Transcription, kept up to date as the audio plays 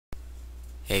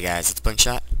Hey guys, it's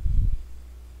Bunkshot,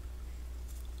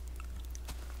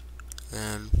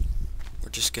 and we're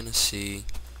just gonna see.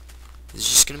 This is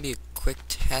just gonna be a quick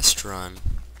test run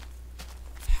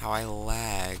of how I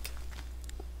lag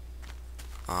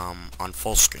on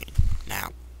full screen.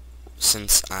 Now,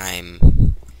 since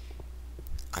I'm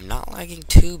not lagging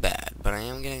too bad, but I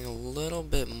am getting a little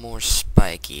bit more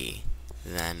spiky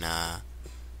than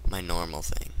my normal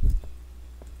thing.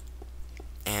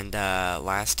 And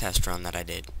last test run that I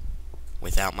did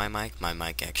without my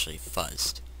mic actually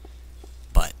fuzzed.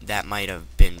 But that might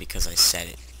have been because I set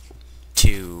it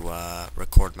to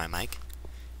record my mic,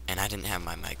 and I didn't have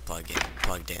my mic plugged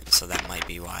in, so that might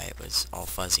be why it was all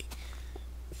fuzzy.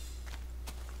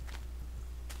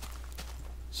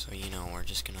 So, you know, we're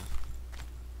just gonna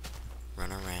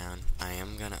run around. I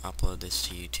am gonna upload this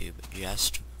to YouTube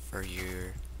just for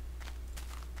your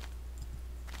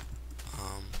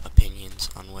opinions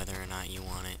on whether or not you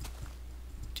want it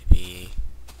to be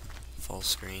full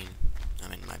screen.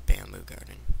 I'm in my bamboo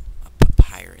garden, a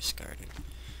papyrus garden.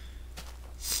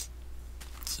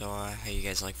 So, how you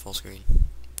guys like full screen?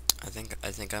 I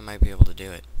think I might be able to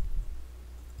do it.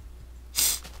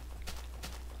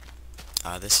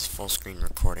 This is full screen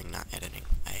recording, not editing.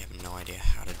 I have no idea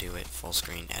how to do it full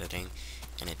screen editing,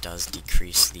 and it does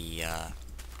decrease the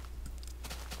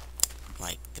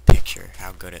like the picture,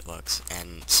 how good it looks.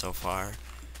 And so far,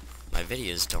 my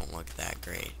videos don't look that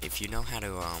great. If you know how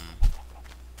to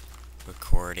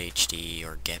record HD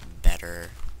or get better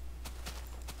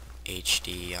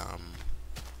HD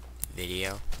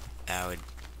video, that would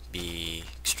be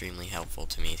extremely helpful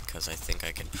to me, because I think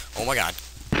I can. Oh my god!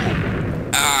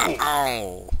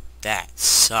 Oh, that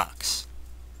sucks.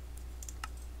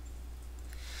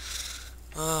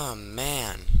 Oh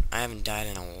man, I haven't died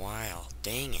in a while.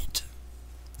 Dang it.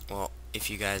 Well, if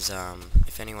you guys,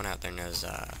 if anyone out there knows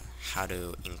how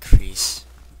to increase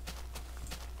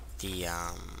the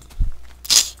how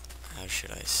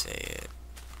should I say it,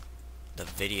 the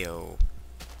video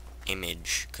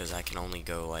image, because I can only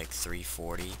go like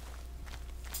 340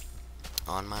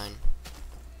 on mine.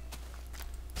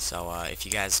 So if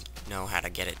you guys know how to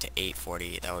get it to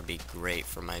 840, that would be great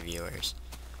for my viewers.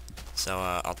 So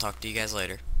I'll talk to you guys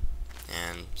later,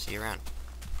 and see you around.